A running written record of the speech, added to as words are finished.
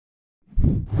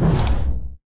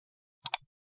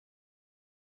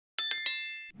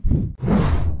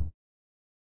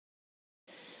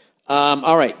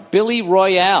All right, Billy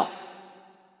Royale.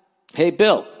 Hey,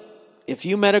 Bill, if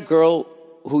you met a girl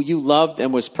who you loved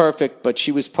and was perfect, but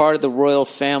she was part of the royal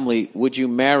family, would you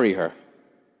marry her?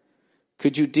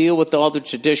 Could you deal with all the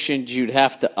traditions you'd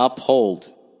have to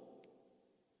uphold?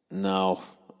 No,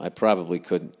 I probably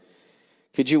couldn't.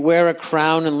 Could you wear a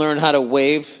crown and learn how to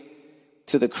wave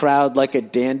to the crowd like a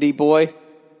dandy boy?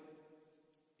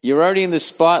 You're already in the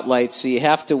spotlight, so you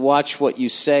have to watch what you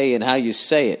say and how you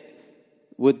say it.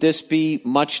 Would this be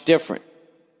much different?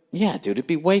 Yeah, dude, it'd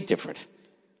be way different.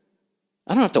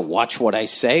 I don't have to watch what I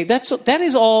say. That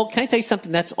is all. Can I tell you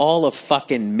something? That's all a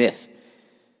fucking myth.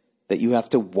 That you have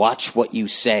to watch what you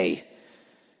say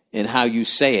and how you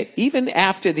say it. Even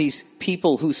after these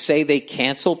people who say they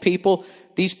cancel people,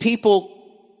 these people,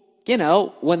 you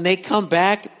know, when they come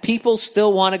back, people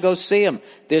still want to go see them.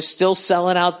 They're still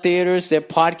selling out theaters. Their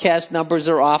podcast numbers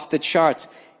are off the charts.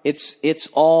 It's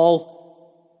all,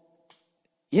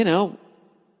 you know,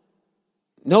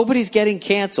 nobody's getting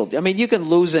canceled. I mean, you can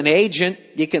lose an agent.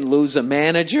 You can lose a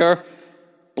manager.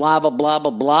 Blah, blah, blah,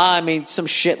 blah, blah. I mean, some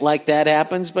shit like that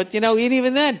happens. But, you know,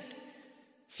 even then,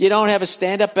 if you don't have a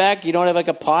stand-up act, you don't have like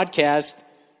a podcast,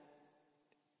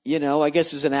 you know, I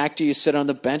guess as an actor, you sit on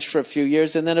the bench for a few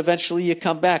years and then eventually you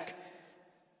come back.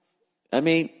 I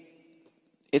mean,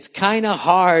 it's kind of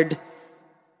hard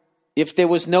if there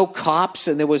was no cops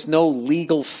and there was no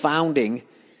legal finding,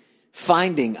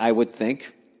 I would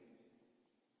think.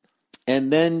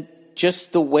 And then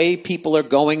just the way people are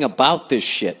going about this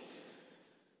shit.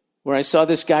 Where I saw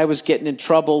this guy was getting in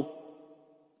trouble,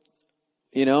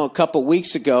 you know, a couple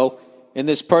weeks ago, and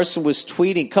this person was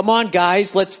tweeting, "Come on,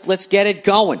 guys, let's get it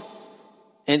going,"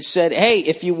 and said, "Hey,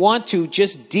 if you want to,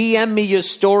 just DM me your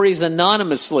stories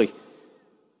anonymously."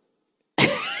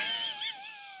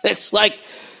 It's like,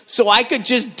 so I could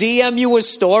just DM you a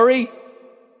story?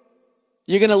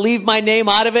 You're going to leave my name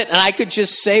out of it, and I could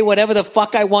just say whatever the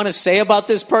fuck I want to say about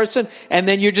this person, and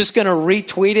then you're just going to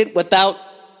retweet it without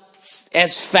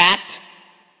as fact?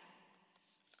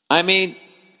 I mean,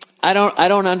 I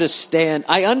don't understand.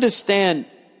 I understand,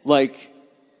 like,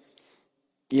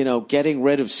 you know, getting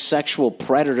rid of sexual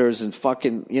predators and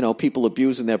fucking, you know, people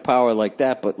abusing their power like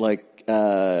that. But like,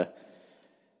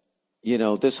 you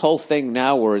know, this whole thing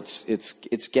now where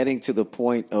it's getting to the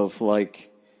point of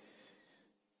like,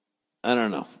 I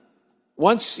don't know.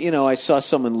 Once, you know, I saw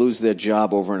someone lose their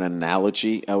job over an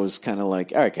analogy, I was kind of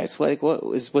like, all right, guys,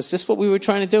 was this what we were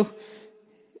trying to do?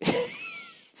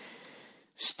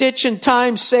 Stitch and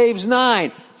time saves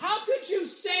 9. How could you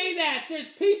say that? There's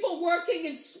people working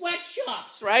in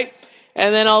sweatshops, right?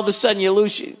 And then all of a sudden you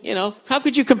lose, you know, how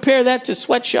could you compare that to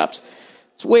sweatshops?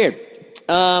 It's weird.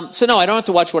 So no, I don't have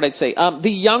to watch what I'd say.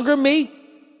 The younger me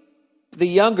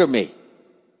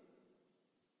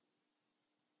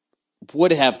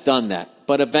would have done that.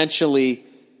 But eventually,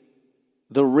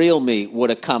 the real me would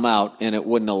have come out and it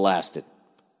wouldn't have lasted.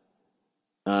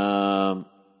 The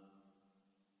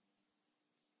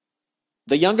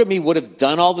younger me would have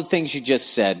done all the things you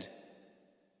just said,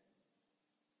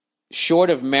 short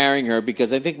of marrying her,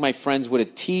 because I think my friends would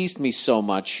have teased me so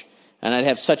much and I'd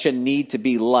have such a need to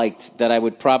be liked that I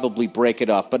would probably break it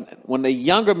off. But when the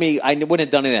younger me, I wouldn't have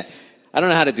done any of that. I don't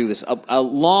know how to do this. A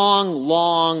long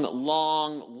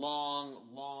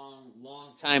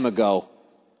time ago,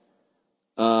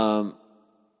 I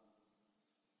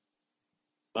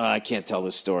can't tell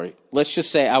this story. Let's just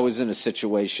say I was in a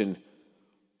situation,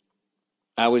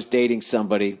 I was dating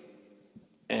somebody,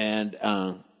 and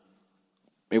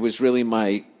it was really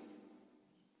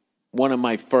one of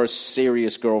my first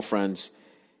serious girlfriends,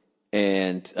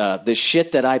 and the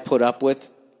shit that I put up with,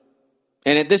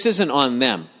 and this isn't on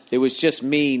them. It was just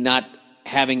me not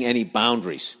having any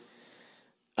boundaries.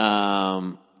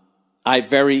 I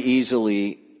very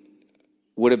easily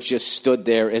would have just stood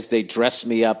there as they dressed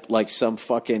me up like some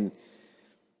fucking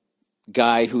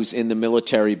guy who's in the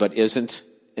military but isn't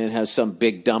and has some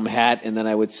big dumb hat, and then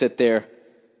I would sit there,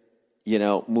 you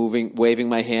know, waving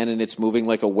my hand and it's moving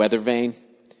like a weather vane.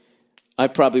 I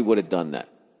probably would have done that.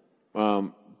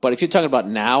 But if you're talking about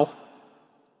now,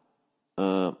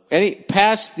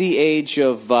 past the age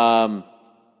of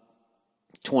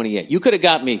 28, you could have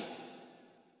got me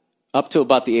up to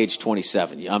about the age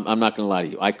 27. I'm not going to lie to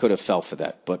you. I could have fell for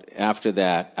that. But after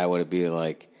that, I would have been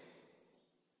like,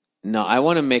 no, I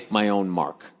want to make my own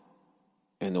mark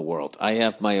in the world. I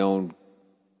have my own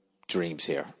dreams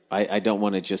here. I don't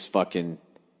want to just fucking,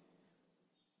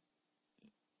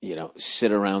 you know,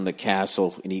 sit around the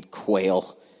castle and eat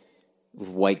quail with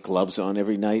white gloves on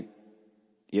every night.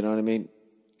 You know what I mean?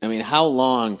 I mean, how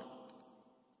long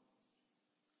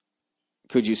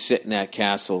could you sit in that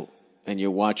castle and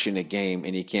you're watching a game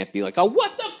and you can't be like, oh,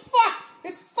 what the fuck?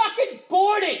 It's fucking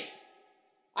boarding.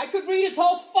 I could read his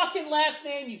whole fucking last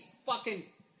name, you fucking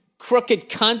crooked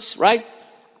cunts, right?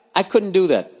 I couldn't do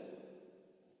that.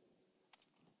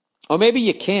 Or maybe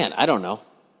you can. I don't know.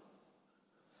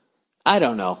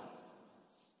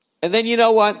 And then you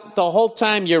know what? The whole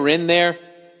time you're in there,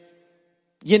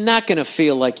 you're not going to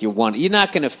feel like you want it. You're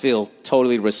not going to feel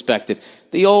totally respected.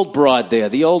 The old broad there,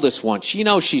 the oldest one, she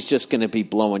knows she's just going to be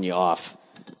blowing you off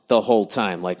the whole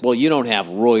time. Like, well, you don't have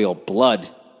royal blood.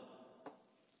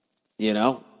 You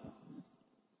know?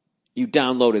 You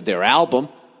downloaded their album.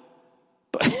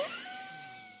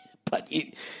 But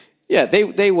yeah,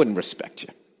 they wouldn't respect you.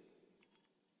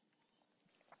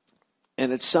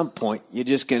 And at some point, you're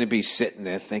just going to be sitting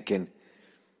there thinking,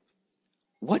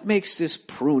 what makes this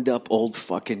pruned up old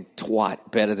fucking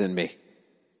twat better than me?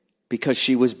 Because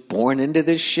she was born into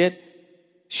this shit?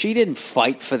 She didn't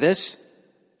fight for this.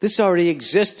 This already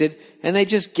existed, and they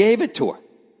just gave it to her.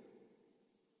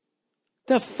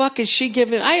 The fuck is she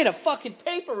giving? I had a fucking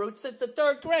paper route since the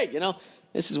third grade, you know?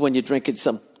 This is when you're drinking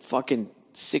some fucking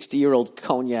 60-year-old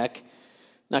cognac.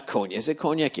 Not cognac. Is it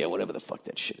cognac? Yeah, whatever the fuck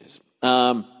that shit is.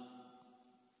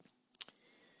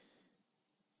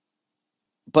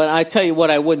 But I tell you what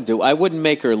I wouldn't do. I wouldn't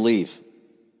make her leave.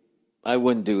 I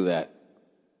wouldn't do that.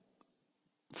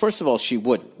 First of all, she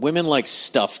wouldn't. Women like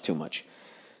stuff too much.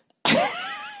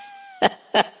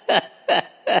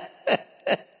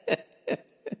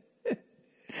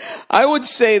 I would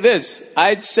say this.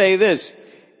 I'd say this.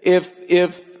 If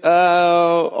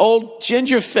old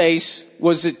Gingerface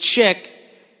was a chick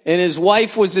and his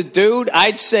wife was a dude,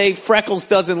 I'd say Freckles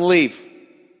doesn't leave.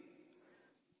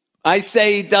 I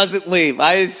say he doesn't leave.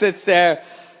 I sit there,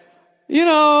 you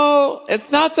know,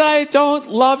 it's not that I don't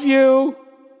love you.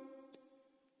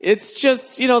 It's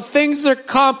just, you know, things are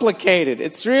complicated.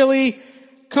 It's really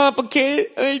complicated.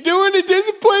 I don't want to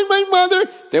disappoint my mother.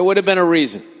 There would have been a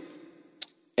reason.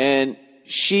 And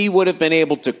she would have been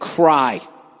able to cry.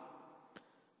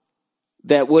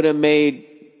 That would have made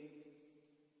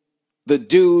the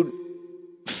dude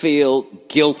feel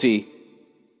guilty.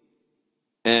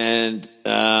 And,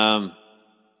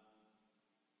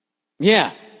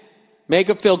 yeah, make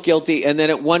her feel guilty. And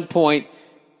then at one point,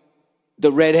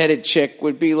 the redheaded chick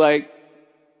would be like,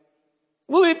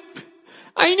 well,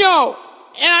 I know,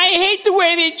 and I hate the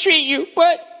way they treat you,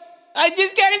 but I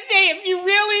just gotta say, if you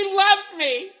really loved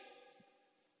me,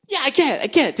 yeah, I get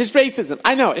it, this racism,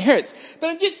 I know, it hurts,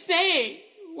 but I'm just saying,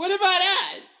 what about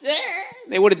us?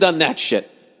 They would have done that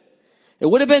shit. It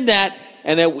would have been that,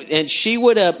 and she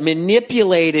would have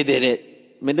manipulated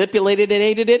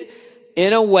it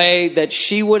in a way that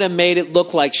she would have made it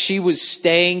look like she was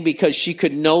staying because she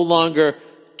could no longer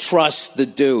trust the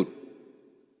dude.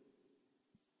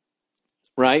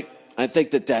 Right? I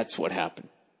think that that's what happened.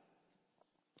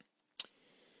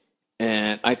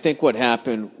 And I think what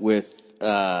happened with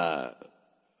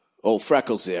old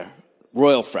Freckles there,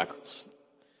 Royal Freckles,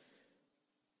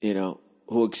 you know,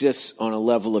 who exists on a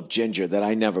level of ginger that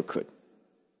I never could.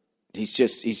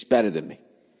 He's better than me.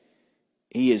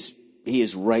 He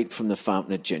is right from the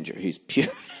fountain of ginger. He's pure.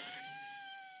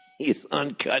 He is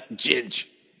uncut ginger.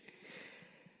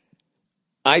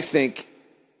 I think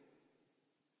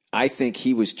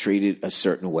he was treated a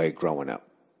certain way growing up.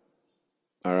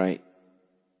 All right?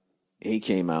 He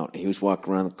came out, he was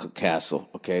walking around the castle,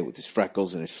 okay, with his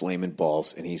freckles and his flaming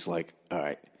balls, and he's like, all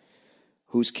right,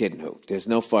 who's kidding who? There's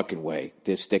no fucking way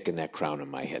they're sticking that crown on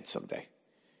my head someday.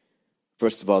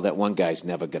 First of all, that one guy's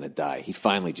never going to die. He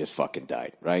finally just fucking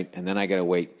died, right? And then I got to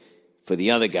wait for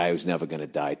the other guy who's never going to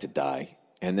die.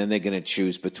 And then they're going to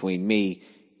choose between me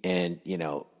and, you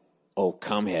know, old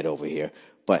cumhead over here.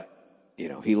 But, you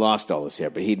know, he lost all his hair,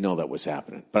 but he'd know that was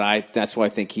happening. But that's why I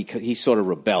think he sort of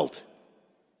rebelled.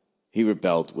 He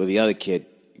rebelled where the other kid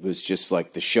was just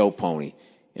like the show pony,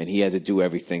 and he had to do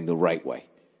everything the right way,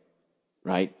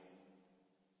 right?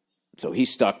 So he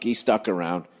stuck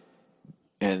around.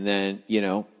 And then, you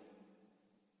know,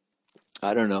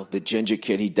 I don't know, the ginger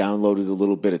kid, he downloaded a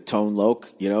little bit of Tone Loc.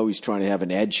 You know, he's trying to have an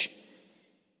edge.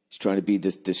 He's trying to be the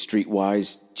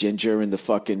streetwise ginger in the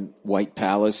fucking White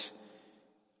Palace.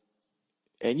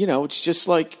 And, you know, it's just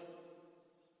like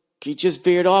he just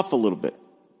veered off a little bit.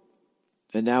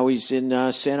 And now he's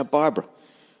in Santa Barbara.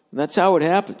 And that's how it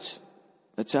happens.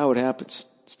 That's how it happens.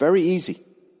 It's very easy.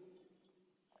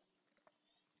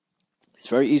 It's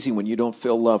very easy when you don't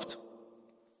feel loved.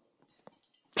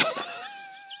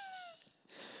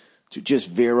 To just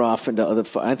veer off into other...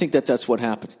 I think that's what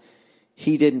happened.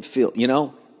 He didn't feel... You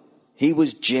know, he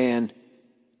was Jan,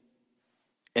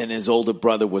 And his older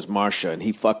brother was Marsha, and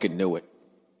he fucking knew it.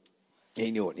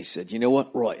 He knew it. He said, you know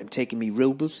what, Roy, I'm taking me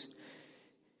Rubus,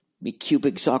 me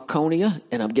cubic zirconia,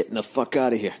 and I'm getting the fuck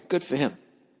out of here. Good for him.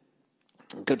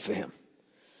 Good for him.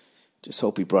 Just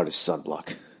hope he brought his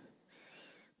sunblock.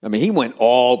 I mean, he went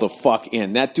all the fuck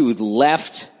in. That dude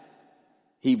left.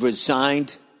 He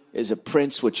resigned as a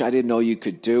prince, which I didn't know you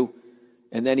could do.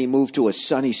 And then he moved to a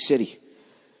sunny city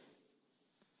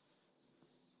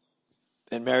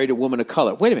and married a woman of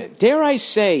color. Wait a minute. Dare I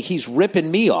say he's ripping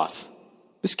me off?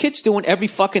 This kid's doing every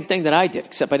fucking thing that I did,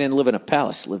 except I didn't live in a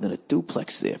palace. I lived in a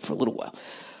duplex there for a little while.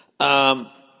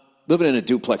 Living in a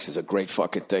duplex is a great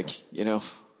fucking thing, you know?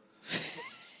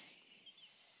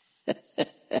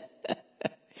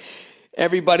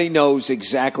 Everybody knows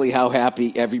exactly how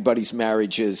happy everybody's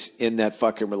marriage is in that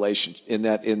fucking relationship, in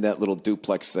that little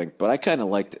duplex thing. But I kind of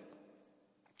liked it.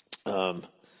 All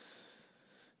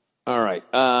right.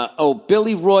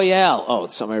 Billy Royale. Oh,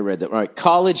 somebody read that. All right.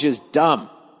 College is dumb.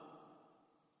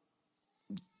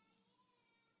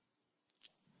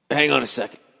 Hang on a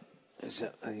second. I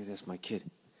think that's my kid.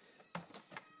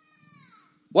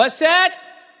 What's that?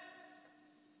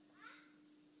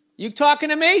 You talking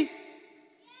to me?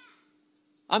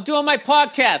 I'm doing my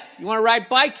podcast. You want to ride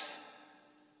bikes?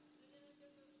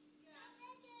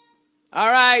 All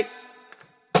right.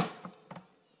 I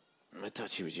thought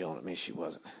she was yelling at me. She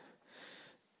wasn't.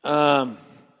 All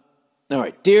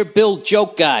right. Dear Bill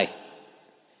Joke Guy,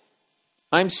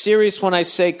 I'm serious when I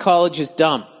say college is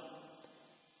dumb.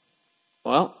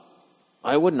 Well,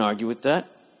 I wouldn't argue with that.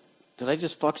 Did I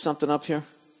just fuck something up here?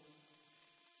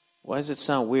 Why does it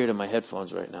sound weird in my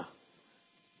headphones right now?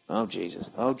 Oh,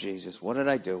 Jesus. Oh, Jesus. What did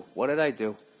I do? What did I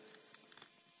do?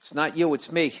 It's not you,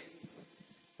 it's me.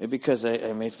 Maybe because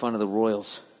I made fun of the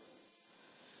Royals.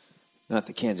 Not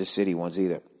the Kansas City ones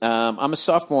either. I'm a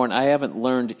sophomore and I haven't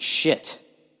learned shit.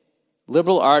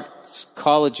 Liberal arts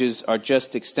colleges are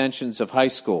just extensions of high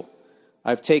school.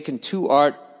 I've taken two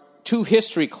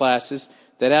history classes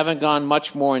that haven't gone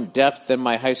much more in depth than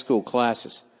my high school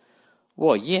classes.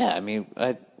 Well, yeah, I mean,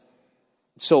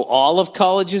 so all of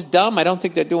college is dumb? I don't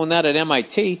think they're doing that at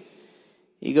MIT.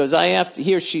 He goes,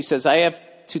 he or she says, I have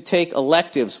to take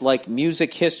electives like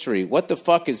music history. What the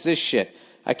fuck is this shit?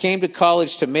 I came to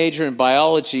college to major in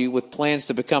biology with plans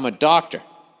to become a doctor.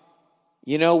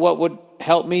 You know what would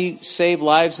help me save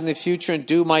lives in the future and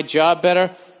do my job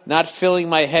better? Not filling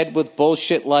my head with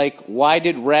bullshit like, why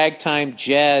did ragtime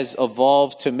jazz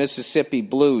evolve to Mississippi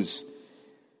blues?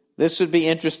 This would be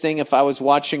interesting if I was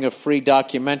watching a free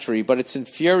documentary, but it's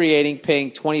infuriating paying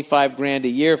 $25,000 a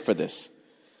year for this.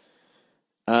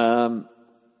 Well,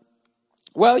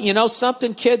 you know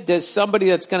something, kid? There's somebody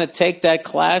that's going to take that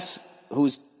class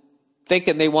who's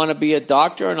thinking they want to be a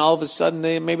doctor, and all of a sudden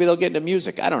maybe they'll get into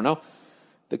music. I don't know.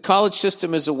 The college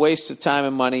system is a waste of time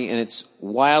and money, and it's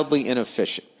wildly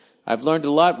inefficient. I've learned a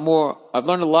lot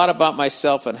about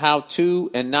myself and how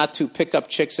to and not to pick up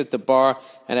chicks at the bar,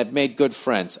 and I've made good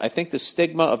friends. I think the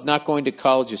stigma of not going to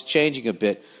college is changing a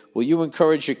bit. Will you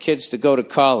encourage your kids to go to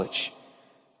college?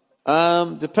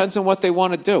 Depends on what they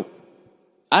want to do.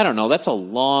 I don't know. That's a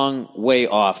long way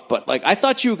off. But I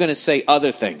thought you were going to say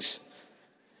other things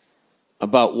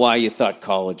about why you thought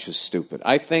college was stupid.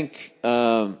 I think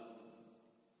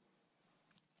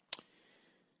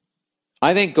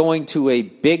going to a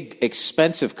big,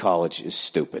 expensive college is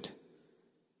stupid.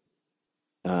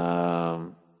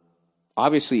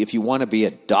 Obviously, if you want to be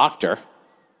a doctor,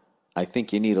 I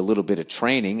think you need a little bit of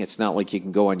training. It's not like you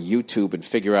can go on YouTube and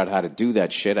figure out how to do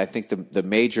that shit. I think the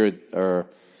major, or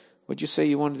what'd you say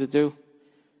you wanted to do?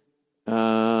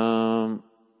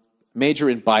 Major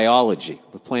in biology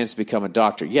with plans to become a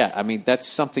doctor. Yeah, I mean, that's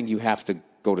something you have to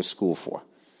go to school for.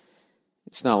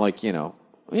 It's not like,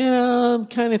 I'm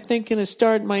kind of thinking of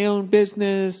starting my own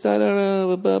business. I don't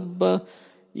know, blah, blah, blah.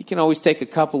 You can always take a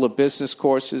couple of business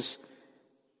courses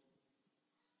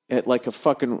at like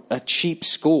a cheap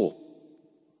school.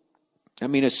 I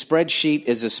mean, a spreadsheet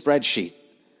is a spreadsheet.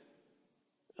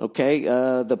 Okay?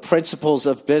 The principles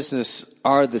of business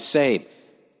are the same.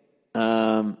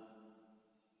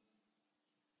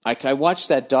 I watched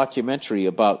that documentary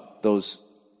about those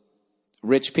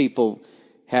rich people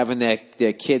having their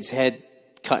kid's head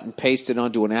cut and pasted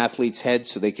onto an athlete's head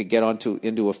so they could get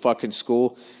into a fucking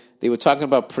school. They were talking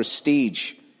about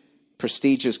prestigious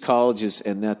colleges,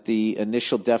 and that the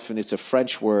initial definition, it's a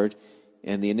French word,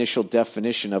 and the initial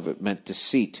definition of it meant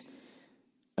deceit.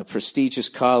 A prestigious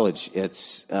college,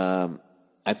 it's, I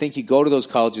think you go to those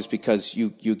colleges because you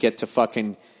get to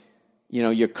fucking,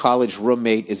 your college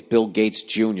roommate is Bill Gates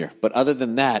Jr. But other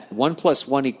than that, 1 +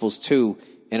 1 = 2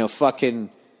 in a fucking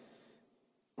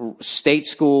state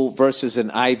school versus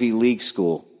an Ivy League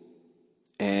school.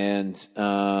 And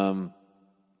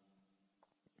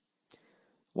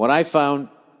what I found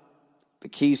the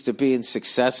keys to being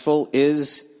successful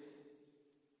is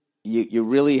you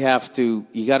really have to,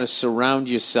 you got to surround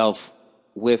yourself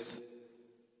with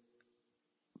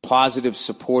positive,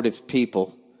 supportive people,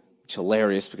 which is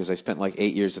hilarious because I spent like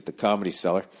 8 years at the Comedy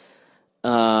Cellar.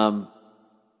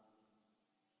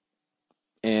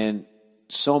 And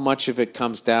so much of it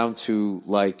comes down to,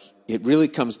 like, it really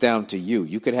comes down to you.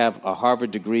 You could have a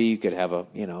Harvard degree, you could have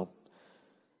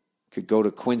could go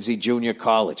to Quincy Junior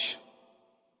College,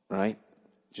 right?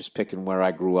 Just picking where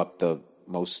I grew up, the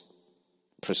most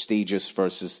prestigious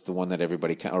versus the one that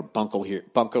everybody or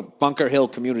Bunker Hill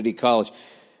Community College.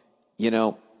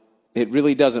 It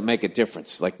really doesn't make a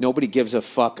difference. Like, nobody gives a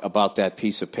fuck about that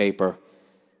piece of paper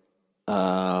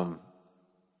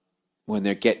when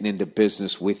they're getting into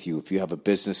business with you. If you have a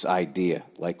business idea,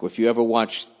 like if you ever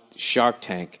watch Shark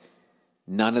Tank,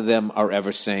 none of them are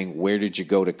ever saying, where did you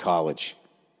go to college?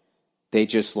 They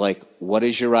just like, what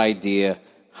is your idea?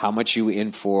 How much you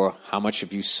in for? How much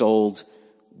have you sold?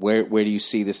 Where do you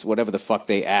see this? Whatever the fuck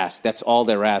they ask. That's all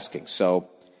they're asking. So,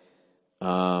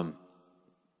 but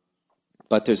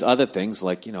there's other things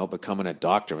like, becoming a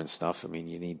doctor and stuff. I mean,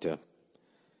 you need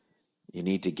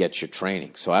to get your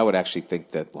training. So I would actually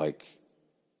think that, like,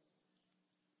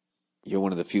 you're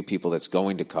one of the few people that's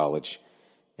going to college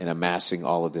and amassing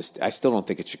all of this. I still don't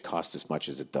think it should cost as much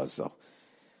as it does, though.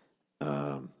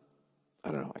 I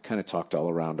don't know. I kind of talked all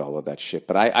around all of that shit.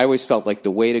 But I always felt like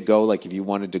the way to go, like if you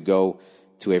wanted to go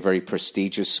to a very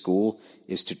prestigious school,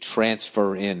 is to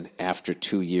transfer in after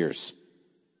 2 years.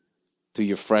 To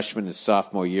your freshman and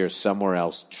sophomore year somewhere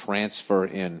else, transfer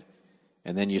in,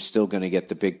 and then you're still going to get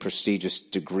the big prestigious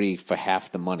degree for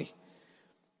half the money.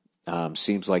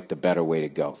 Seems like the better way to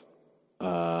go.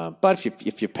 But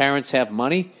if your parents have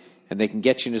money and they can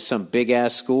get you into some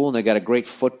big-ass school and they got a great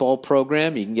football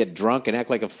program, you can get drunk and act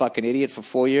like a fucking idiot for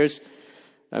 4 years.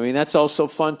 I mean, that's also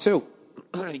fun, too.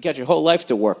 You got your whole life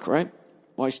to work, right?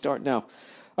 Why start now?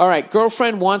 All right,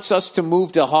 girlfriend wants us to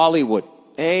move to Hollywood.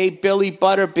 Hey, Billy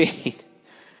Butterbean.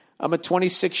 I'm a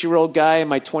 26-year-old guy, and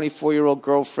my 24-year-old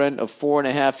girlfriend of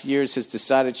 4.5 years has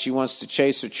decided she wants to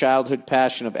chase her childhood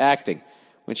passion of acting.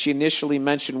 When she initially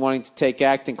mentioned wanting to take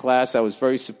acting class, I was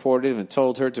very supportive and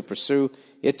told her to pursue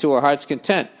it to her heart's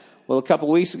content. Well, a couple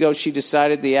weeks ago, she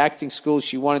decided the acting school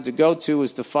she wanted to go to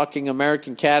was the fucking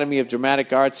American Academy of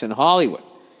Dramatic Arts in Hollywood.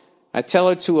 I tell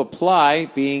her to apply,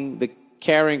 being the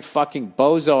caring fucking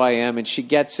bozo I am, and she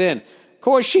gets in. Of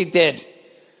course she did.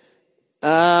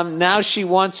 Now she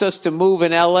wants us to move to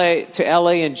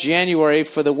LA in January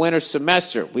for the winter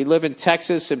semester. We live in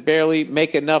Texas and barely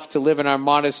make enough to live in our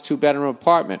modest 2-bedroom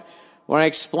apartment. When I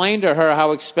explained to her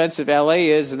how expensive LA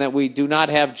is and that we do not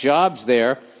have jobs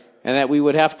there and that we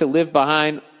would have to leave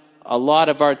behind a lot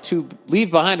of our 2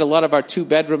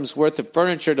 bedrooms worth of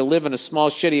furniture to live in a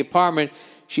small shitty apartment,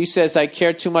 she says I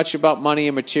care too much about money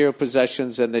and material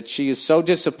possessions and that she is so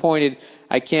disappointed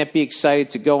I can't be excited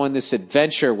to go on this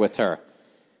adventure with her.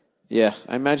 Yeah,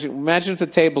 imagine if the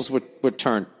tables were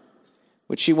turned.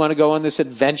 Would she want to go on this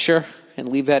adventure and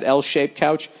leave that L-shaped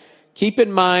couch? Keep in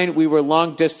mind, we were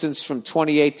long distance from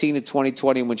 2018 to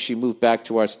 2020 when she moved back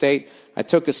to our state. I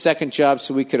took a second job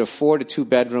so we could afford a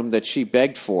 2-bedroom that she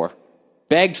begged for.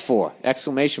 Begged for!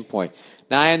 Exclamation point.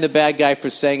 Now I am the bad guy for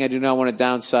saying I do not want to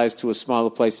downsize to a smaller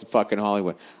place in fucking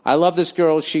Hollywood. I love this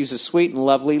girl. She's a sweet and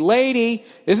lovely lady.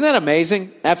 Isn't that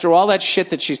amazing? After all that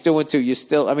shit that she's doing to you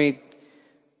still, I mean,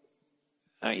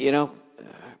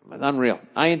 unreal.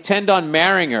 I intend on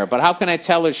marrying her, but how can I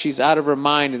tell her she's out of her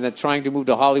mind and that trying to move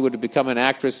to Hollywood to become an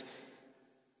actress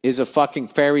is a fucking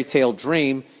fairy tale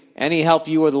dream? Any help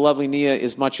you or the lovely Nia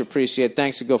is much appreciated.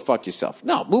 Thanks, and go fuck yourself.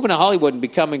 No, moving to Hollywood and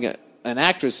becoming an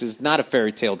actress is not a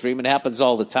fairy tale dream. It happens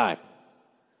all the time.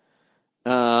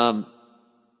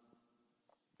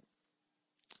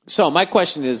 So my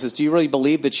question is do you really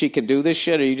believe that she can do this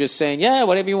shit? Or are you just saying, yeah,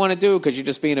 whatever you want to do because you're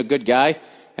just being a good guy?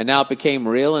 And now it became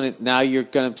real, and now you're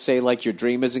going to say, like, your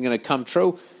dream isn't going to come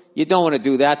true. You don't want to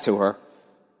do that to her.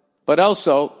 But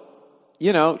also,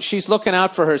 she's looking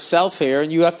out for herself here, and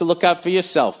you have to look out for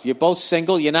yourself. You're both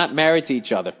single. You're not married to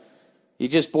each other. You're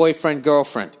just boyfriend,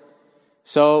 girlfriend.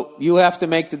 So you have to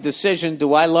make the decision,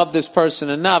 do I love this person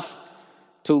enough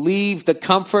to leave the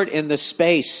comfort and the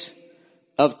space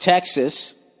of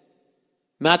Texas,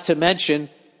 not to mention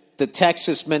the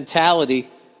Texas mentality,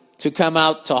 to come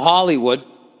out to Hollywood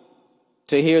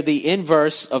to hear the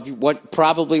inverse of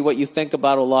what you think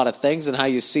about a lot of things and how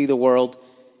you see the world.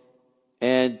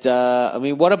 And,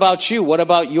 what about you? What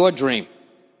about your dream?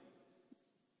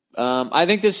 I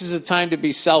think this is a time to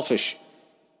be selfish.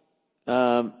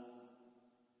 In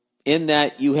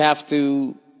that you have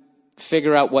to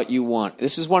figure out what you want.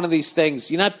 This is one of these things.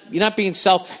 You're not being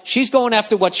She's going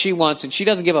after what she wants, and she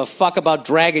doesn't give a fuck about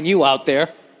dragging you out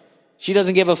there. She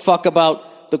doesn't give a fuck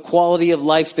about the quality of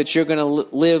life that you're going to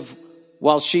live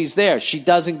while she's there. She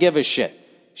doesn't give a shit.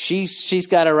 She's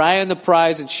got her eye on the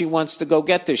prize, and she wants to go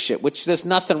get this shit, which there's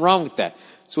nothing wrong with that.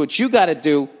 So what you got to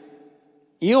do,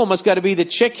 you almost got to be the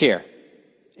chick here.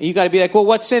 You got to be like, well,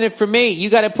 what's in it for me? You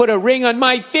got to put a ring on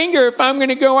my finger if I'm going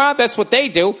to go out. That's what they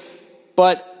do.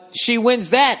 But she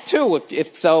wins that too.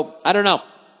 If so, I don't know.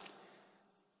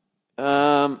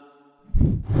 I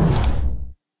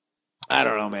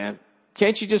don't know, man.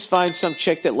 Can't you just find some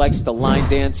chick that likes to line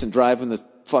dance and driving the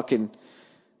fucking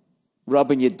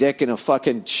rubbing your dick in a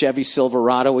fucking Chevy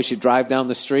Silverado as you drive down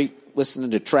the street,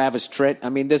 listening to Travis Tritt? I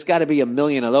mean, there's got to be a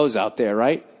million of those out there,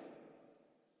 right?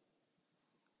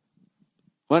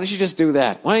 Why don't you just do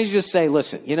that? Why don't you just say,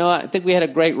 listen, you know what? I think we had a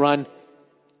great run.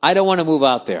 I don't want to move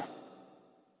out there.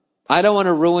 I don't want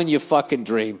to ruin your fucking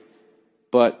dream.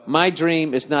 But my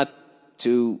dream is not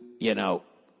to,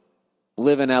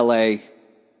 live in L.A.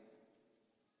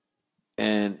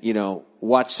 and,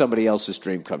 watch somebody else's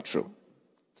dream come true.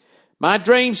 My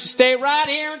dream's to stay right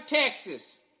here in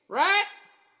Texas, right?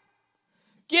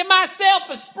 Give myself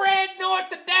a spread north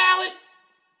of Dallas.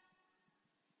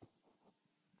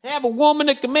 Have a woman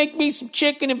that can make me some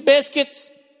chicken and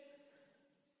biscuits.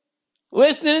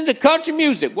 Listening to country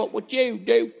music. What would you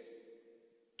do?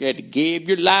 You had to give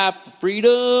your life for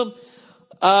freedom.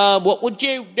 What would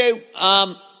you do?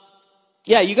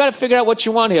 Yeah, you got to figure out what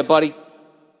you want here, buddy.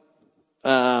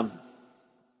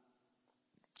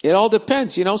 It all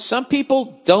depends. Some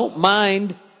people don't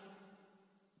mind,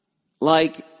 I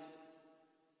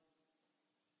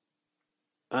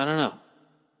don't know.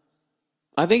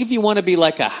 I think if you want to be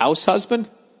like a house husband,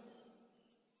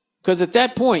 because at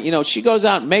that point, she goes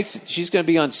out and makes it. She's going to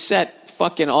be on set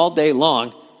fucking all day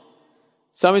long.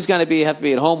 Somebody's going to have to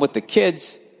be at home with the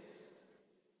kids.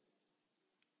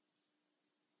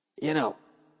 I don't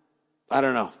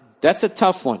know. That's a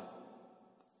tough one.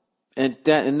 And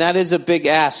that is a big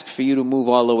ask for you to move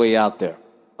all the way out there.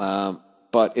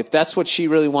 But if that's what she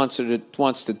really wants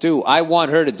to do, I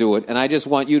want her to do it, and I just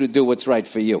want you to do what's right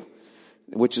for you,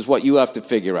 which is what you have to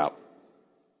figure out.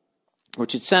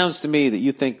 Which it sounds to me that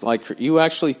you think like her,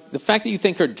 the fact that you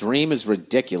think her dream is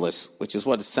ridiculous, which is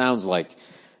what it sounds like,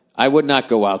 I would not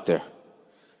go out there.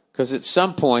 Because at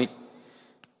some point,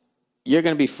 you're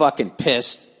going to be fucking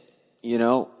pissed,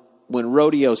 when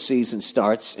rodeo season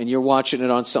starts and you're watching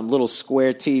it on some little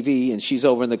square TV and she's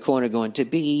over in the corner going, to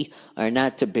be or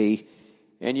not to be.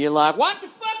 And you're like, why don't you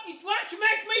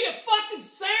make me a fucking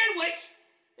sandwich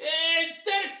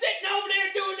instead of sitting over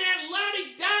there doing that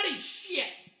lottie-dottie shit?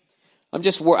 I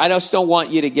just don't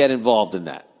want you to get involved in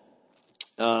that.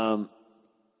 There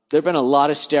have been a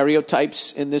lot of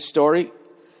stereotypes in this story,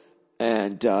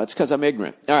 and it's because I'm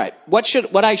ignorant. All right,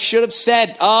 what I should have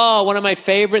said. Oh, one of my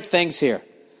favorite things here.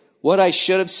 What I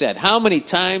should have said. How many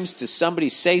times does somebody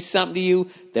say something to you?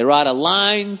 They're out of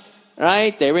line,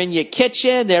 right? They're in your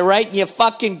kitchen. They're right in your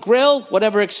fucking grill,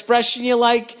 whatever expression you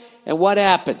like. And what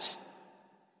happens?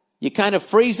 You kind of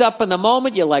freeze up in the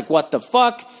moment. You're like, what the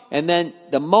fuck? And then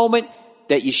the moment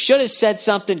that you should have said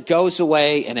something goes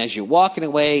away. And as you're walking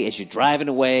away, as you're driving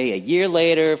away, a year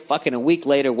later, fucking a week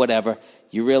later, whatever,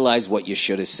 you realize what you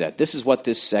should have said. This is what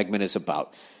this segment is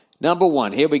about. Number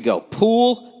one, here we go.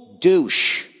 Pool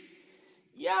douche.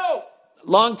 Yo,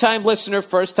 long-time listener,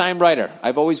 first-time writer.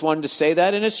 I've always wanted to say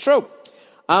that, and it's true.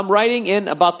 I'm writing in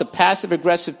about the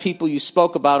passive-aggressive people you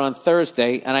spoke about on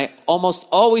Thursday, and I almost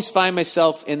always find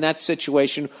myself in that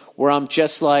situation where I'm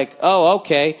just like, oh,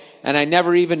 okay, and I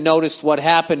never even noticed what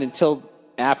happened until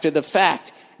after the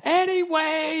fact.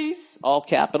 Anyways, all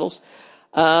capitals.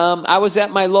 I was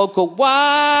at my local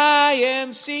YMCA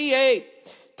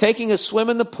taking a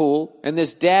swim in the pool, and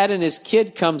this dad and his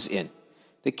kid comes in.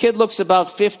 The kid looks about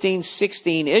 15,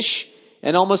 16-ish,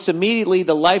 and almost immediately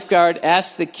the lifeguard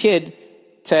asks the kid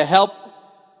to help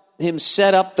him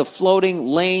set up the floating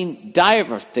lane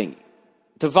divider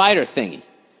thingy.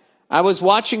 I was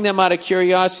watching them out of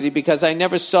curiosity because I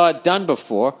never saw it done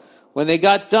before. When they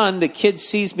got done, the kid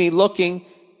sees me looking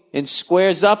and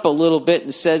squares up a little bit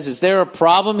and says, is there a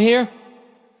problem here?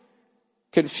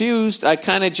 Confused, I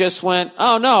kind of just went,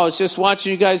 oh no, I was just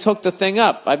watching you guys hook the thing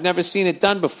up. I've never seen it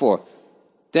done before.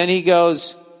 Then he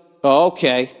goes, oh,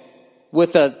 okay,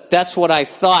 with a that's what I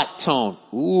thought tone.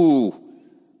 Ooh.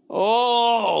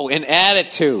 Oh, an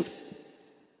attitude.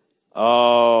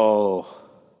 Oh.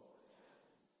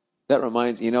 That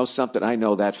reminds, something, I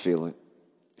know that feeling.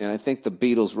 And I think the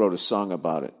Beatles wrote a song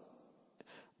about it.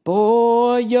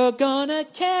 Boy, you're gonna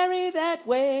carry that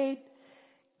weight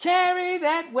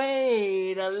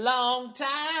a long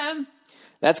time.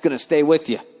 That's gonna stay with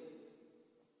you.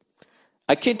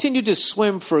 I continued to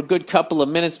swim for a good couple of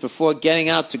minutes before getting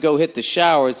out to go hit the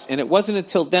showers, and it wasn't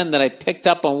until then that I picked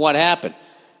up on what happened.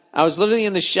 I was literally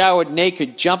in the shower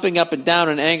naked, jumping up and down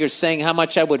in anger, saying how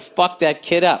much I would fuck that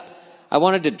kid up. I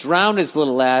wanted to drown his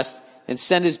little ass and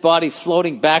send his body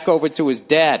floating back over to his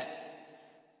dad.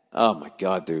 Oh my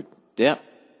God, dude. Yep.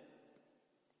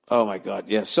 Oh my God.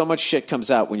 Yeah, so much shit comes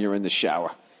out when you're in the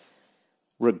shower.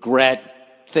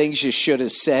 Regret, things you should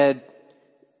have said,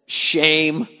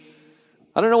 shame.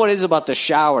 I don't know what it is about the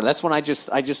shower. That's when I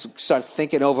just start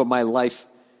thinking over my life.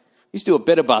 I used to do a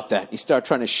bit about that. You start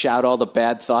trying to shout all the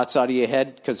bad thoughts out of your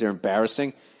head because they're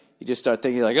embarrassing. You just start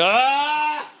thinking like,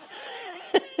 ah!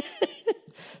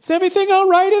 Is everything all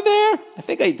right in there? I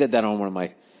think I did that on one of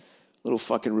my little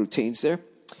fucking routines there.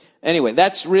 Anyway,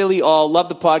 that's really all. Love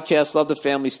the podcast. Love the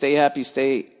family. Stay happy.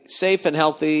 Stay safe and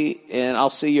healthy. And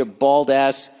I'll see your bald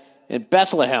ass in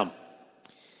Bethlehem.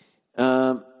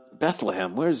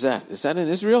 Bethlehem, where is that? Is that in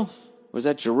Israel? Or is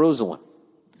that Jerusalem?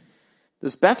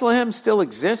 Does Bethlehem still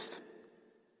exist?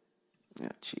 Yeah,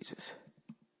 Jesus.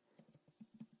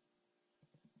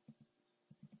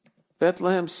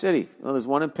 Bethlehem City. Well, there's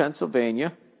one in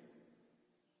Pennsylvania.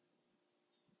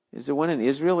 Is there one in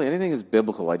Israel? Anything is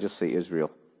biblical. I just say Israel.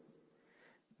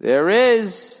 There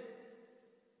is.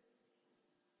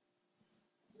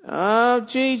 Oh,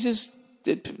 Jesus.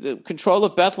 The control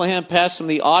of Bethlehem passed from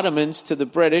the Ottomans to the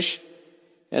British.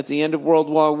 At the end of World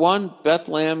War I,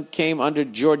 Bethlehem came under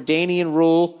Jordanian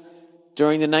rule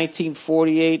during the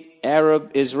 1948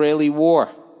 Arab-Israeli War.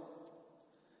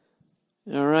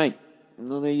 All right.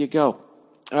 Well, there you go.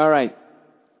 All right.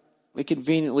 We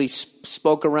conveniently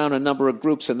spoke around a number of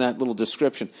groups in that little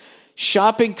description.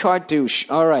 Shopping cart douche.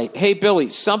 All right. Hey, Billy,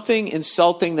 something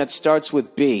insulting that starts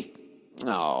with B.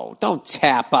 No, don't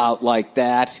tap out like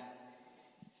that.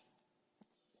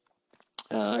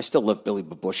 I still love Billy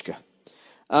Babushka.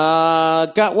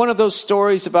 Got one of those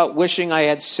stories about wishing I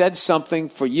had said something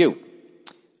for you.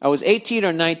 I was 18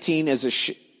 or 19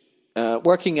 as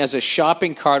working as a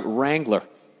shopping cart wrangler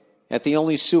at the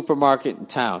only supermarket in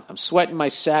town. I'm sweating my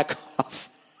sack off.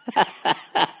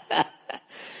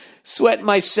 Sweating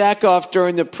my sack off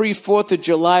during the pre-4th of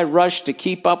July rush to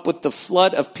keep up with the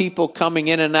flood of people coming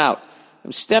in and out.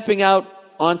 I'm stepping out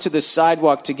onto the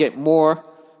sidewalk to get more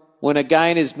when a guy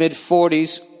in his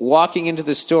mid-40s walking into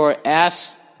the store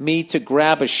asks me to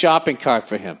grab a shopping cart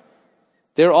for him.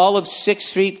 They're all of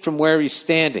 6 feet from where he's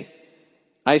standing.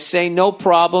 I say no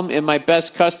problem in my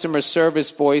best customer service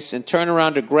voice and turn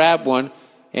around to grab one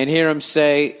and hear him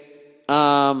say,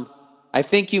 I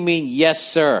think you mean yes,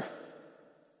 sir.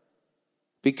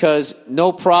 Because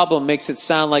no problem makes it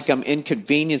sound like I'm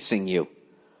inconveniencing you.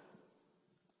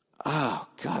 Oh,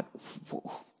 God.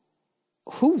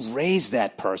 Who raised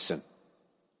that person?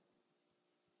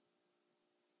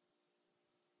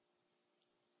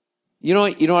 You know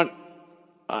what?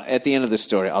 At the end of the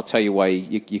story, I'll tell you why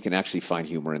you can actually find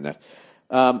humor in that.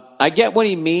 I get what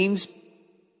he means.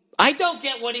 I don't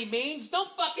get what he means. Don't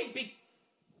fucking be...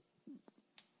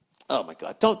 Oh, my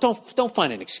God. Don't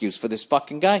find an excuse for this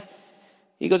fucking guy.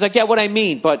 He goes, I get what I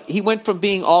mean, but he went from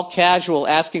being all casual,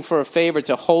 asking for a favor,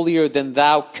 to holier than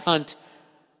thou cunt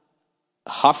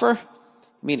heifer,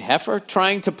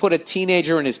 trying to put a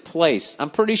teenager in his place. I'm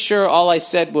pretty sure all I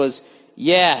said was,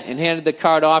 yeah, and handed the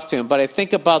card off to him, but I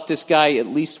think about this guy at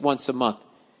least once a month.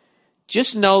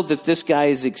 Just know that this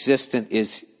guy's existence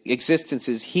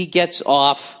is he gets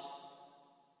off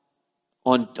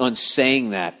on saying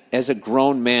that as a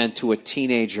grown man to a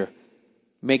teenager.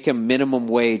 Make him minimum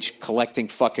wage collecting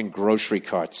fucking grocery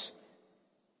carts.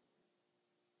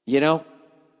 You know?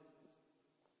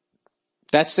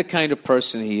 That's the kind of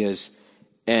person he is.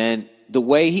 And the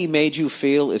way he made you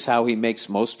feel is how he makes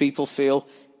most people feel.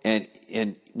 And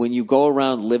when you go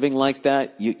around living like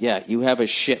that, you have a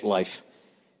shit life.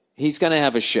 He's going to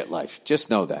have a shit life. Just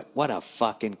know that. What a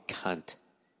fucking cunt.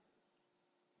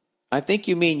 I think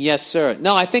you mean yes, sir.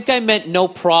 No, I think I meant no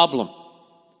problem.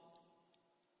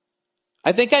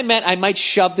 I think I meant I might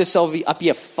shove this up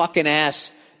your fucking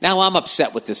ass. Now I'm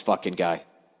upset with this fucking guy.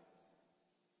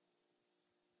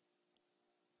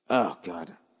 Oh,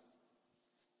 God.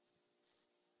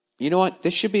 You know what?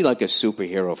 This should be like a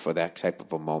superhero for that type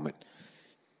of a moment.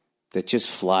 That just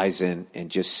flies in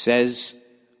and just says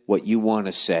what you want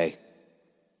to say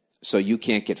so you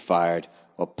can't get fired,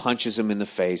 or punches him in the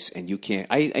face and you can't.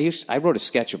 I wrote a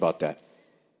sketch about that.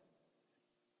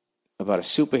 About a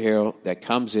superhero that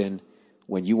comes in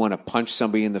when you want to punch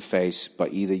somebody in the face,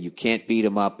 but either you can't beat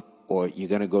him up or you're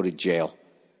going to go to jail.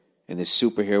 And this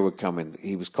superhero would come in.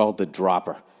 He was called the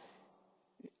Dropper.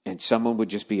 And someone would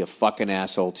just be a fucking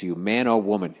asshole to you, man or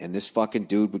woman. And this fucking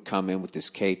dude would come in with this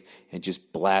cape and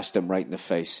just blast him right in the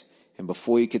face. And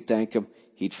before you could thank him,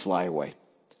 he'd fly away.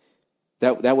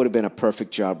 That would have been a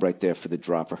perfect job right there for the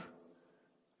Dropper.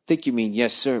 Think you mean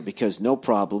yes, sir, because no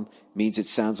problem means it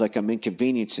sounds like I'm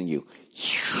inconveniencing you.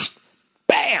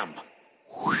 Bam!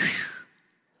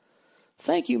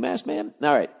 Thank you, Mass Man.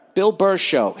 All right, Bill Burr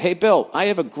Show. Hey, Bill, I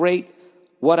have a great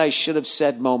what I should have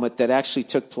said moment that actually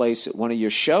took place at one of your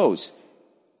shows.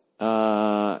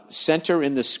 Center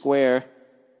in the Square,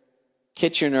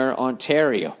 Kitchener,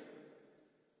 Ontario.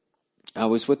 I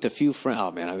was with a few friends.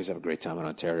 Oh, man, I always have a great time in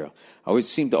Ontario. I always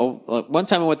seem to... one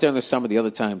time I went there in the summer. The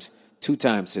other times, 2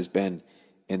 times, has been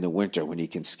in the winter when you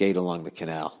can skate along the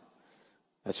canal.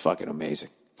 That's fucking amazing.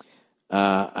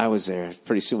 I was there.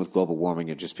 Pretty soon with global warming,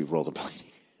 you'd just be rollerblading.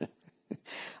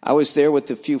 I was there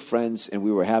with a few friends, and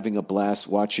we were having a blast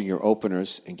watching your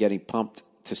openers and getting pumped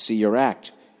to see your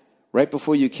act. Right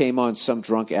before you came on, some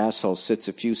drunk asshole sits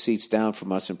a few seats down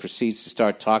from us and proceeds to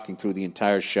start talking through the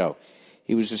entire show.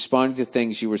 He was responding to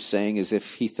things you were saying as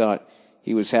if he thought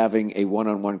he was having a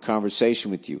one-on-one conversation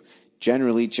with you,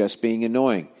 generally just being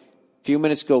annoying. A few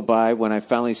minutes go by when I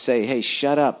finally say, hey,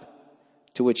 shut up,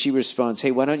 to which he responds,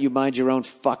 hey, why don't you mind your own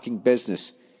fucking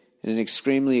business, in an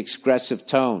extremely aggressive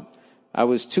tone. I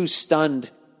was too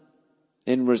stunned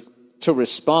to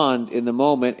respond in the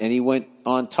moment, and he went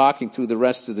on talking through the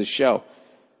rest of the show.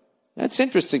 That's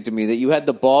interesting to me that you had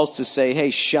the balls to say,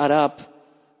 hey, shut up,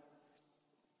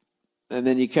 and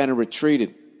then you kind of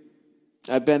retreated.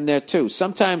 I've been there too.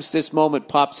 Sometimes this moment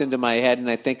pops into my head, and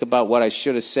I think about what I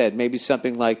should have said. Maybe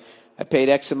something like, I paid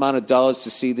X amount of dollars to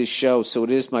see this show, so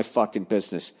it is my fucking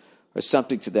business, or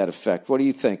something to that effect. What do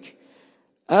you think?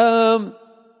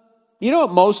 You know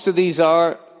what most of these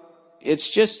are? It's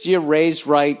just you're raised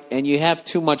right and you have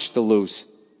too much to lose.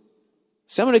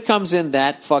 Someone who comes in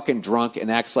that fucking drunk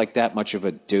and acts like that much of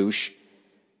a douche,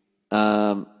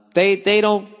 they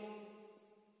don't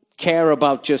care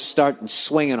about just starting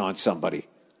swinging on somebody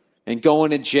and going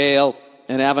to jail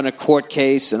and having a court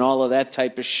case and all of that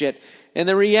type of shit. And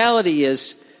the reality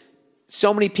is,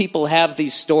 so many people have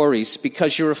these stories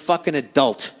because you're a fucking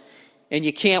adult and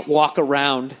you can't walk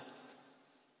around.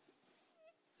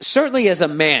 Certainly as a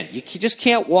man, you just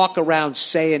can't walk around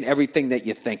saying everything that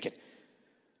you're thinking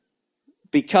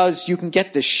because you can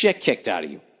get the shit kicked out of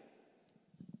you.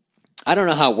 I don't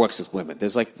know how it works with women.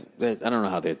 I don't know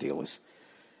how their deal is.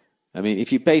 I mean,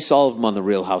 if you base all of them on the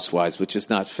Real Housewives, which is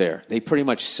not fair, they pretty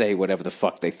much say whatever the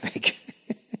fuck they think,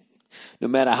 no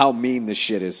matter how mean the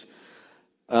shit is.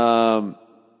 I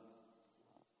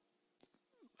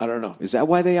don't know. Is that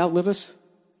why they outlive us?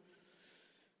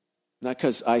 Not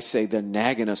because I say they're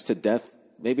nagging us to death.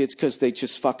 Maybe it's because they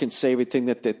just fucking say everything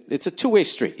it's a two-way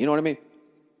street. You know what I mean?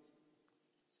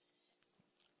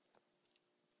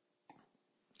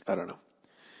 I don't know.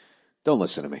 Don't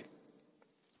listen to me.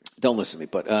 Don't listen to me.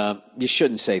 But you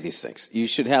shouldn't say these things. You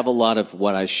should have a lot of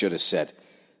what I should have said.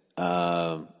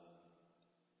 I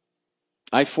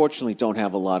fortunately don't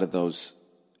have a lot of those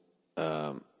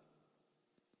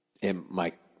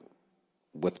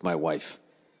with my wife.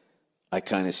 I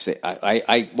kind of say,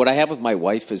 what I have with my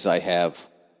wife is I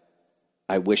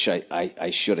wish I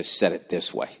should have said it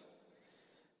this way,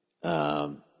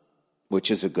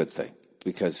 which is a good thing,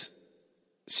 because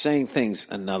saying things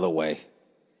another way,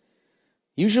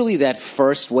 usually that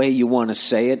first way you want to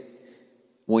say it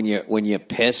when you're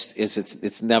pissed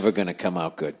it's never going to come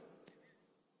out good.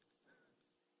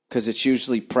 Because it's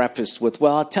usually prefaced with,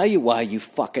 well, I'll tell you why, you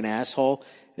fucking asshole.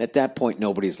 And at that point,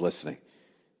 nobody's listening.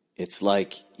 It's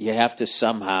like you have to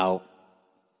somehow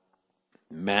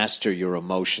master your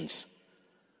emotions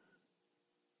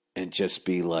and just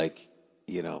be like,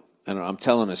 I don't know, I'm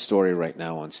telling a story right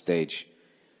now on stage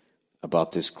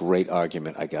about this great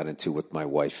argument I got into with my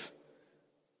wife,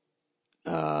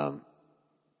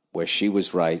 where she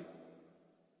was right,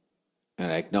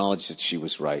 and I acknowledged that she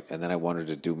was right, and then I wanted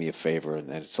her to do me a favor, and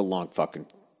it's a long fucking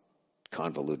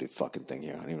convoluted fucking thing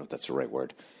here. I don't even know if that's the right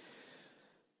word.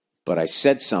 But I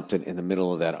said something in the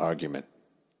middle of that argument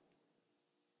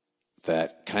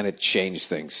that kind of changed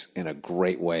things in a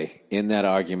great way in that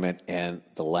argument and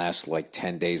the last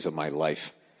 10 days of my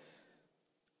life.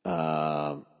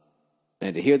 And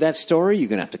to hear that story, you're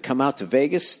going to have to come out to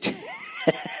Vegas.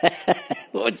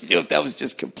 That was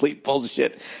just complete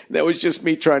bullshit. That was just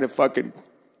me trying to fucking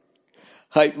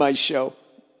hype my show.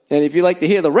 And if you'd like to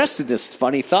hear the rest of this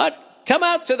funny thought, come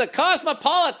out to the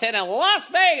Cosmopolitan in Las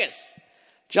Vegas,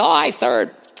 July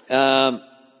 3rd.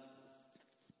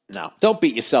 No, don't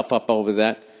beat yourself up over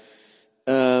that.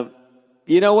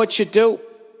 You know what you do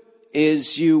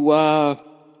is you.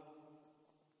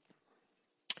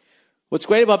 What's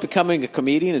great about becoming a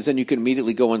comedian is then you can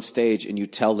immediately go on stage and you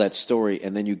tell that story,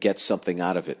 and then you get something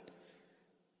out of it.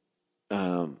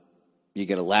 You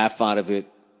get a laugh out of it.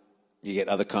 You get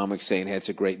other comics saying, "Hey, it's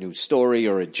a great new story"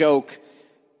 or a joke,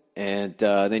 and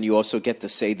then you also get to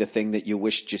say the thing that you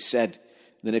wished you said.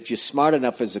 Then, if you're smart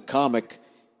enough as a comic,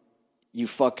 you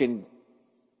fucking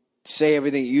say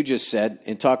everything you just said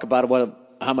and talk about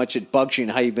how much it bugs you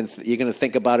and how you're going to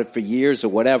think about it for years or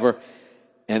whatever.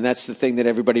 And that's the thing that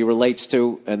everybody relates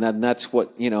to. And then that's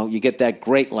what, you get that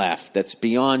great laugh that's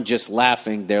beyond just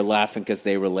laughing. They're laughing because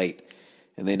they relate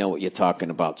and they know what you're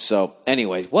talking about. So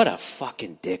anyway, what a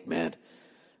fucking dick, man.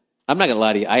 I'm not going to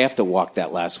lie to you. I have to walk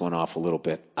that last one off a little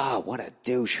bit. What a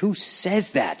douche. Who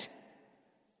says that?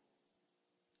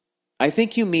 I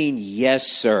think you mean yes,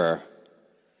 sir.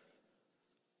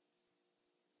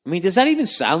 I mean, does that even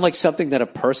sound like something that a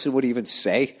person would even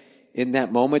say in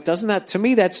that moment? Doesn't that, to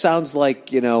me, that sounds like,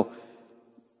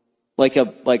 like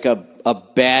a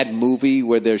bad movie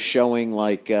where they're showing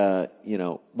where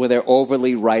they're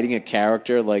overly writing a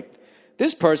character. Like,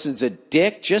 this person's a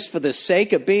dick just for the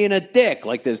sake of being a dick.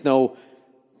 Like, there's no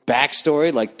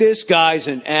backstory. Like, this guy's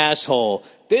an asshole.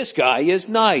 This guy is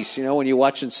nice. When you're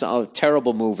watching a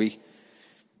terrible movie,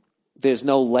 there's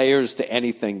no layers to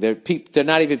anything. They're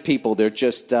not even people. They're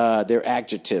just they're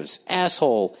adjectives.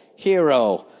 Asshole,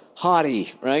 hero,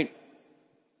 hottie, right?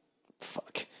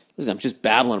 Fuck. Listen, I'm just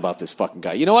babbling about this fucking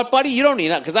guy. You know what, buddy? You don't need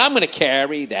that because I'm going to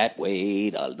carry that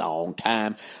weight a long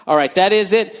time. All right, that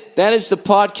is it. That is the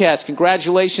podcast.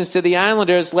 Congratulations to the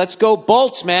Islanders. Let's go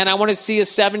Bolts, man. I want to see a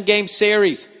 7-game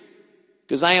series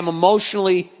because I am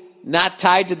emotionally not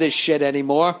tied to this shit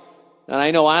anymore. And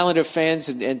I know Islander fans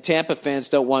and Tampa fans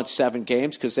don't want 7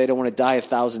 games because they don't want to die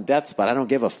 1,000 deaths, but I don't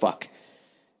give a fuck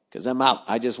because I'm out.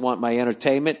 I just want my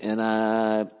entertainment, and,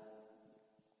 I'm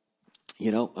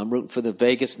rooting for the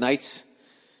Vegas Knights.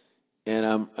 I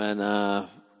think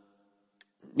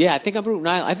I'm rooting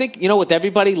Islanders. I think, with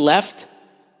everybody left,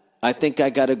 I think I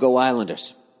got to go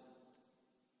Islanders.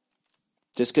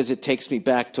 Just because it takes me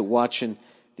back to watching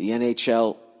the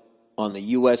NHL on the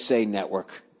USA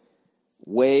Network.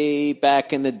 Way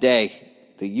back in the day,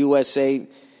 the USA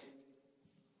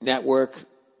Network,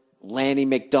 Lanny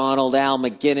McDonald, Al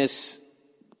McGinnis,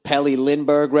 Pelly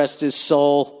Lindbergh, rest his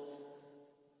soul,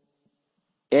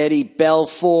 Eddie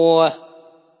Belfour,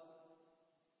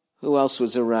 who else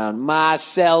was around?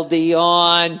 Marcel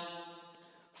Dion,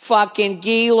 fucking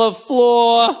Guy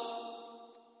Lafleur,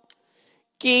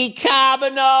 Guy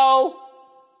Carbonneau,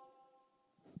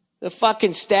 the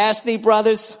fucking Stastny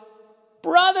brothers.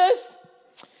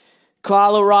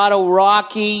 Colorado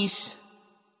Rockies.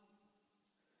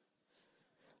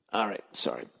 All right,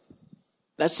 sorry.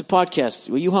 That's the podcast.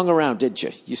 Well, you hung around, didn't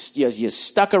you? You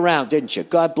stuck around, didn't you?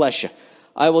 God bless you.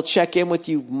 I will check in with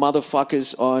you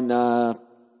motherfuckers on,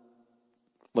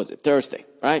 Thursday,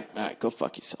 right? All right, go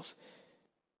fuck yourselves.